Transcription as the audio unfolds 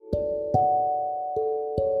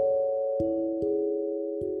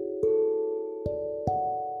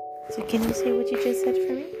So can you say what you just said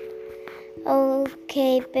for me?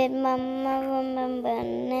 Okay, but Mama, remember,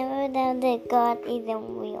 never doubt that God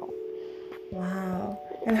isn't real. Wow.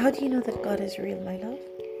 And how do you know that God is real, my love?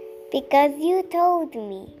 Because you told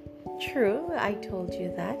me. True, I told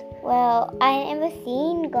you that. Well, I never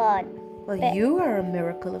seen God. Well, you are a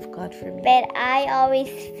miracle of God for me. But I always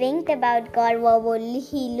think about God, what will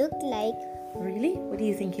He look like? Really? What do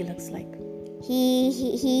you think He looks like? He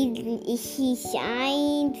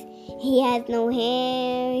shines. He has no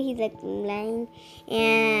hair. He's like blind,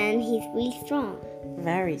 and he's really strong.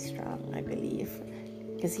 Very strong, I believe,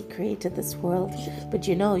 because He created this world. But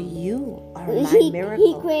you know, you are my miracle.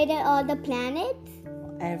 He created all the planets.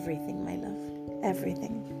 Everything, my love.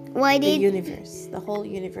 Everything. The universe, the whole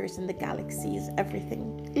universe and the galaxies,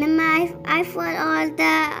 everything. Mama, I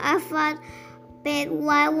thought, but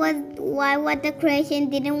why was the creation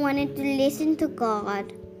didn't want to listen to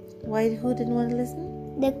God? Who didn't want to listen?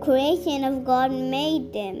 The creation of God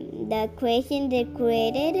made them. The creation that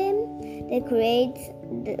created them, they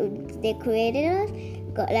created us.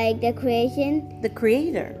 Like the creation. The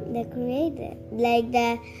Creator. The Creator. Like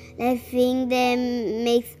the thing that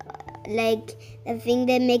makes. Like the thing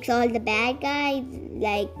that makes all the bad guys,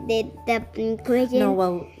 like the creation. No,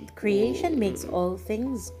 well, creation makes all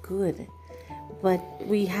things good, but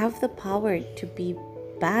we have the power to be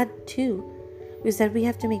bad too. We said we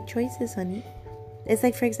have to make choices, honey. It's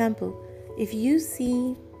like, for example, if you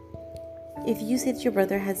see that your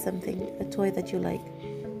brother has something, a toy that you like,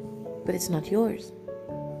 but it's not yours,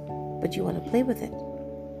 but you want to play with it,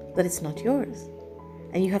 but it's not yours,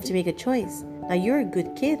 and you have to make a choice. Now you're a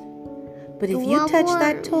good kid. But if you touch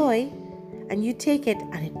that toy and you take it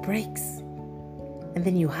and it breaks and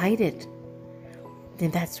then you hide it, then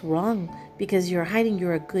that's wrong, because you're hiding.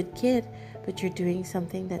 You're a good kid, but you're doing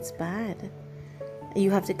something that's bad. You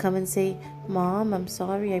have to come and say, Mom, I'm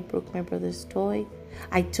sorry, I broke my brother's toy.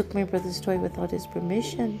 I took my brother's toy without his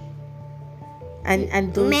permission.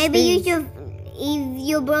 And those maybe things, you should, if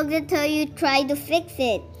you broke the toy, you try to fix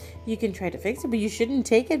it. You can try to fix it, but you shouldn't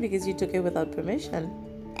take it because you took it without permission.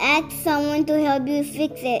 Ask someone to help you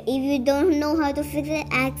fix it. If you don't know how to fix it,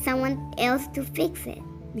 ask someone else to fix it.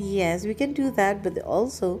 Yes, we can do that, but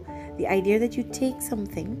also the idea that you take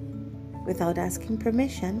something without asking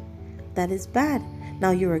permission, that is bad.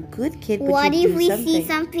 Now you're a good kid, but what you if do we something. see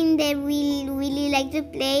something that we really like to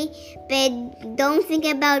play, but don't think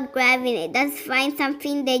about grabbing it? Just find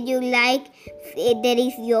something that you like that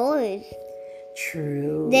is yours.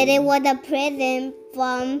 True. That it was a present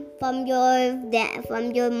from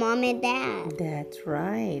your mom and dad. That's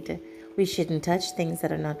right. We shouldn't touch things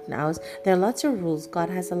that are not ours. There are lots of rules. God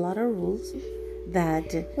has a lot of rules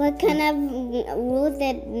that. What kind of rules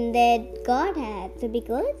that God had to be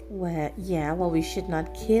good? Well, we should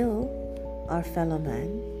not kill our fellow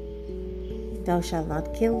man. Thou shalt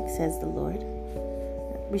not kill, says the Lord.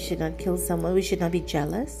 We should not kill someone. We should not be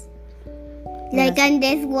jealous. Like, and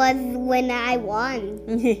this was when I won.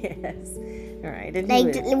 Yes. All right. And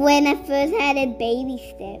like when I first had a baby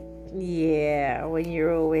step. Yeah, when you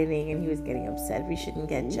were winning and he was getting upset, we shouldn't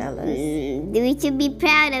get jealous. We should be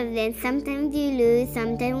proud of them. Sometimes you lose,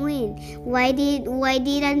 sometimes win. Why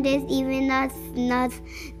didn't this even not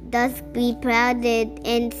just be proud that,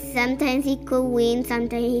 and sometimes he could win,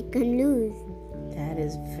 sometimes he could lose. That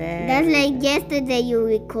is very. That's like yesterday you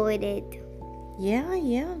recorded.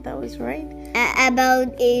 Yeah, that was right.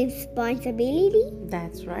 About responsibility?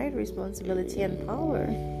 That's right, responsibility and power.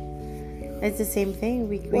 It's the same thing.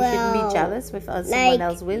 We shouldn't be jealous if someone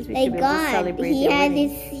else wins. We should be able to celebrate their winning.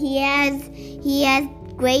 He has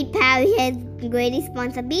great power. He has great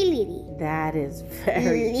responsibility. That is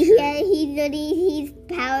very true. He's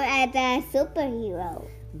power as a superhero.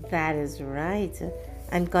 That is right.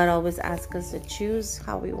 And God always asks us to choose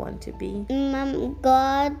how we want to be.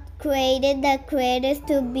 God created the creators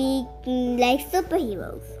to be like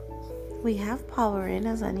superheroes. We have power in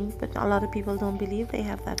us, honey, but a lot of people don't believe they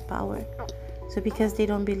have that power. So because they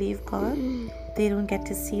don't believe God, they don't get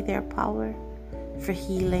to see their power for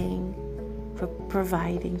healing, for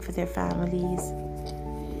providing for their families.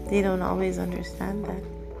 They don't always understand that.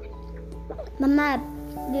 Mama,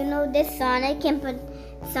 you know that Sonic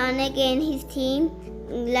and his team,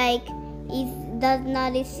 like, does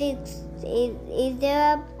not exist. Is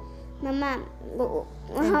there a... Mama...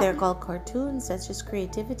 And they're called cartoons. That's just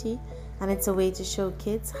creativity. And it's a way to show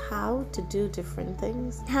kids how to do different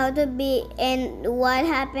things. How to be, and what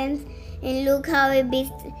happens, and look how it be.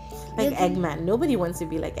 Like Eggman. Nobody wants to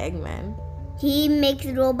be like Eggman. He makes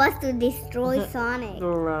robots to destroy Sonic.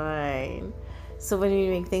 Right. So when we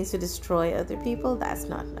make things to destroy other people, that's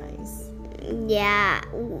not nice. Yeah.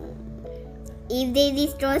 if they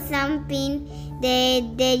destroy something,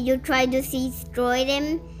 that you try to destroy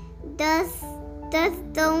them, just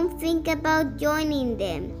don't think about joining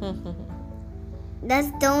them.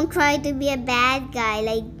 Just don't try to be a bad guy.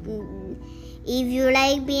 Like, if you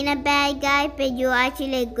like being a bad guy, but you're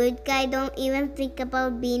actually a good guy, don't even think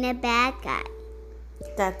about being a bad guy.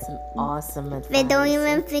 That's an awesome advice. But don't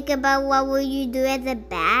even think about what will you do as a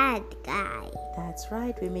bad guy. That's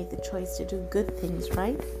right. We made the choice to do good things,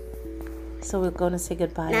 right? So we're going to say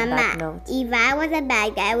goodbye on that note. If I was a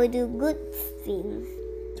bad guy, I would do good things.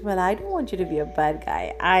 Well, I don't want you to be a bad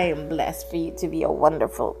guy. I am blessed for you to be a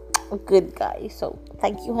wonderful, good guy. So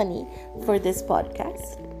thank you, honey, for this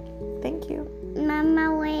podcast. Thank you.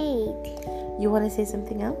 Mama, wait. You want to say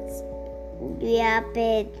something else? Yeah,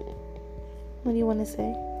 but What do you want to say?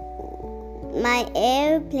 my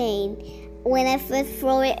airplane, when I first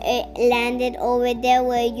flew it, it landed over there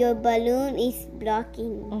where your balloon is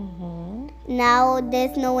blocking. Now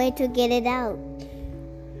there's no way to get it out.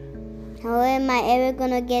 How am I ever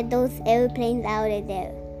gonna get those airplanes out of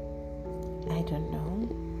there? I don't know.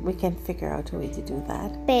 We can figure out a way to do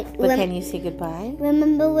that. But can you say goodbye?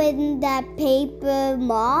 remember when that paper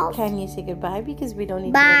moth? Can you say goodbye? Because we don't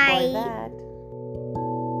need Bye. to record that.